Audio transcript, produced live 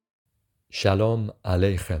Shalom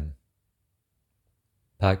Aleichem.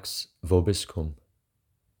 Pax Vobiscum.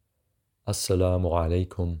 Assalamu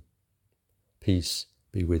Alaikum. Peace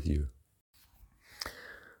be with you.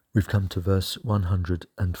 We've come to verse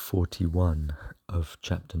 141 of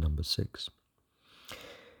chapter number 6.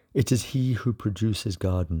 It is he who produces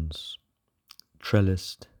gardens,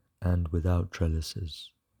 trellised and without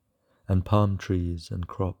trellises, and palm trees and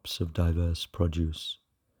crops of diverse produce,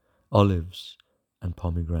 olives and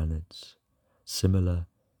pomegranates, similar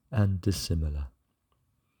and dissimilar.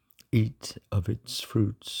 Eat of its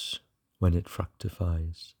fruits when it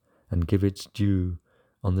fructifies, and give its due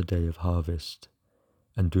on the day of harvest,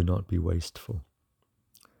 and do not be wasteful.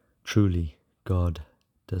 Truly, God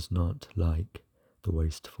does not like the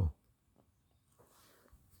wasteful.